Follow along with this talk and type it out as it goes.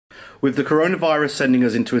With the coronavirus sending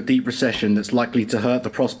us into a deep recession that's likely to hurt the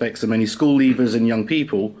prospects of many school leavers and young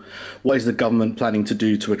people, what is the government planning to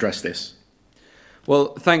do to address this?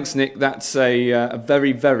 Well, thanks, Nick. That's a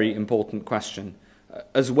very, very important question.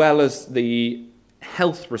 As well as the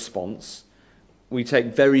health response, we take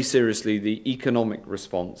very seriously the economic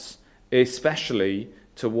response, especially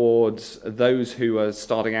towards those who are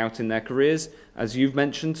starting out in their careers, as you've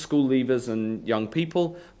mentioned, school leavers and young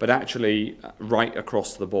people, but actually right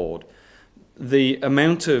across the board. The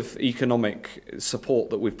amount of economic support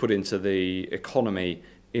that we've put into the economy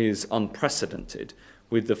is unprecedented,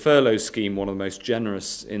 with the furlough scheme one of the most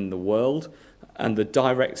generous in the world, and the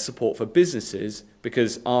direct support for businesses,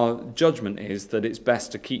 because our judgment is that it's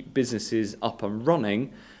best to keep businesses up and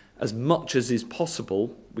running as much as is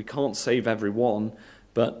possible. We can't save everyone,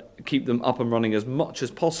 but keep them up and running as much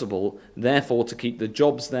as possible, therefore to keep the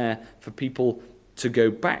jobs there for people to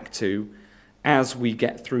go back to as we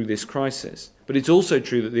get through this crisis. But it's also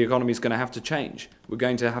true that the economy is going to have to change. We're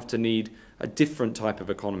going to have to need a different type of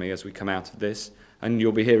economy as we come out of this, and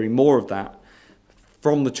you'll be hearing more of that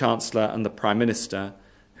from the Chancellor and the Prime Minister,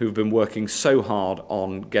 who've been working so hard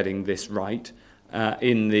on getting this right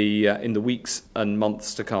in the weeks and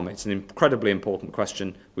months to come. It's an incredibly important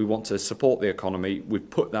question. We want to support the economy. We've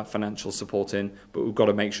put that financial support in, but we've got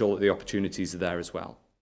to make sure that the opportunities are there as well.